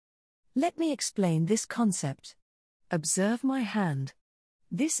Let me explain this concept. Observe my hand.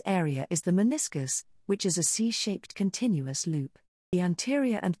 This area is the meniscus, which is a C-shaped continuous loop. The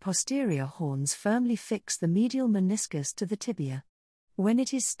anterior and posterior horns firmly fix the medial meniscus to the tibia. When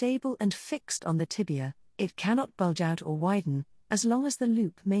it is stable and fixed on the tibia, it cannot bulge out or widen, as long as the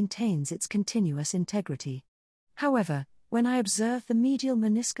loop maintains its continuous integrity. However, when I observe the medial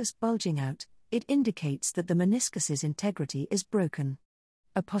meniscus bulging out, it indicates that the meniscus's integrity is broken.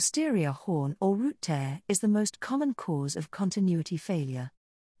 A posterior horn or root tear is the most common cause of continuity failure.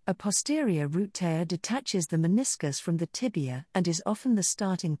 A posterior root tear detaches the meniscus from the tibia and is often the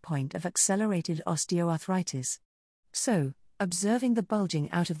starting point of accelerated osteoarthritis. So, observing the bulging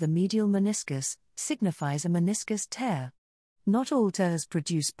out of the medial meniscus signifies a meniscus tear. Not all tears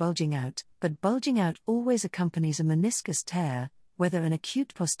produce bulging out, but bulging out always accompanies a meniscus tear, whether an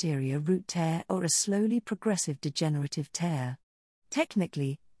acute posterior root tear or a slowly progressive degenerative tear.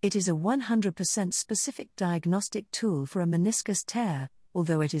 Technically, it is a 100% specific diagnostic tool for a meniscus tear,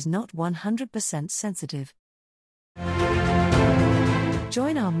 although it is not 100% sensitive.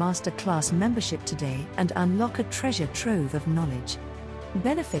 Join our masterclass membership today and unlock a treasure trove of knowledge.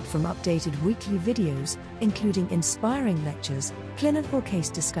 Benefit from updated weekly videos, including inspiring lectures, clinical case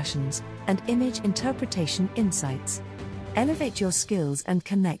discussions, and image interpretation insights. Elevate your skills and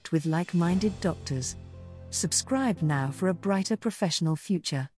connect with like-minded doctors. Subscribe now for a brighter professional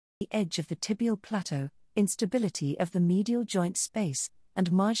future. The edge of the tibial plateau, instability of the medial joint space,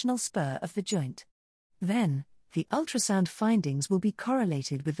 and marginal spur of the joint. Then, the ultrasound findings will be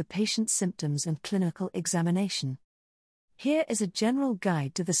correlated with the patient's symptoms and clinical examination. Here is a general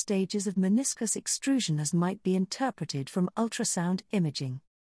guide to the stages of meniscus extrusion as might be interpreted from ultrasound imaging.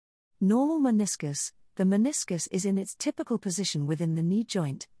 Normal meniscus: the meniscus is in its typical position within the knee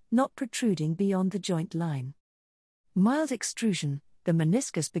joint, not protruding beyond the joint line. Mild extrusion: the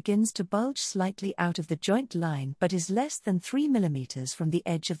meniscus begins to bulge slightly out of the joint line but is less than 3 mm from the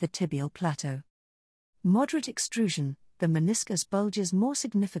edge of the tibial plateau. Moderate extrusion: the meniscus bulges more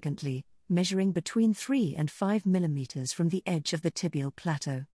significantly, measuring between 3 and 5 mm from the edge of the tibial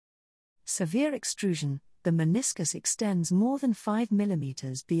plateau. Severe extrusion: the meniscus extends more than 5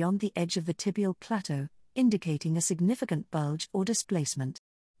 mm beyond the edge of the tibial plateau, indicating a significant bulge or displacement.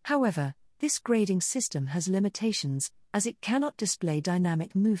 However, this grading system has limitations, as it cannot display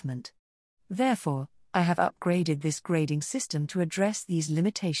dynamic movement. Therefore, I have upgraded this grading system to address these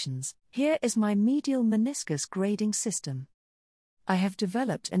limitations. Here is my medial meniscus grading system. I have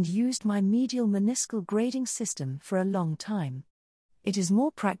developed and used my medial meniscal grading system for a long time. It is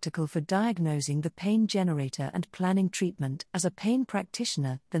more practical for diagnosing the pain generator and planning treatment as a pain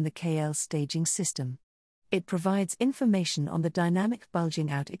practitioner than the KL staging system. It provides information on the dynamic bulging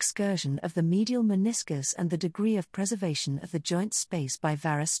out excursion of the medial meniscus and the degree of preservation of the joint space by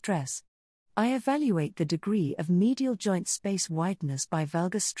varus stress. I evaluate the degree of medial joint space wideness by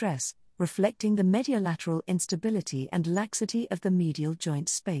valgus stress, reflecting the mediolateral instability and laxity of the medial joint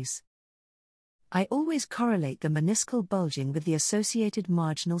space. I always correlate the meniscal bulging with the associated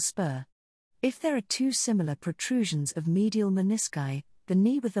marginal spur. If there are two similar protrusions of medial menisci, the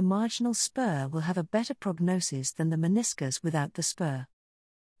knee with the marginal spur will have a better prognosis than the meniscus without the spur.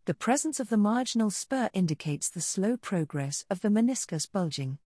 The presence of the marginal spur indicates the slow progress of the meniscus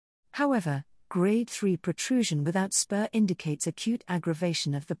bulging. However, grade 3 protrusion without spur indicates acute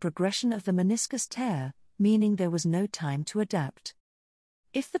aggravation of the progression of the meniscus tear, meaning there was no time to adapt.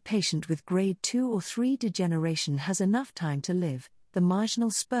 If the patient with grade 2 or 3 degeneration has enough time to live, the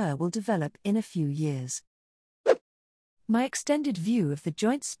marginal spur will develop in a few years. My extended view of the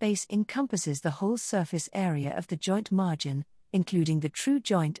joint space encompasses the whole surface area of the joint margin, including the true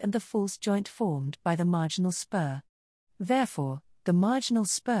joint and the false joint formed by the marginal spur. Therefore, the marginal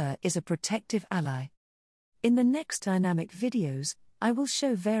spur is a protective ally. In the next dynamic videos, I will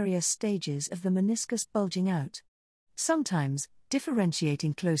show various stages of the meniscus bulging out. Sometimes,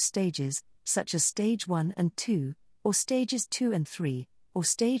 differentiating close stages, such as stage 1 and 2, or stages 2 and 3, or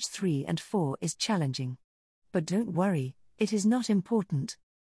stage 3 and 4 is challenging. But don't worry, it is not important.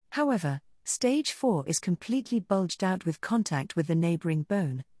 However, stage 4 is completely bulged out with contact with the neighboring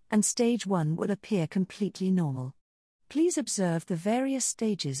bone, and stage 1 will appear completely normal. Please observe the various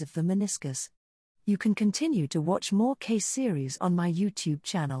stages of the meniscus. You can continue to watch more case series on my YouTube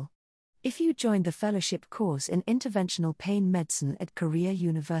channel. If you joined the fellowship course in interventional pain medicine at Korea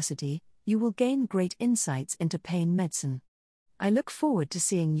University, you will gain great insights into pain medicine. I look forward to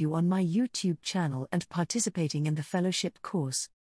seeing you on my YouTube channel and participating in the fellowship course.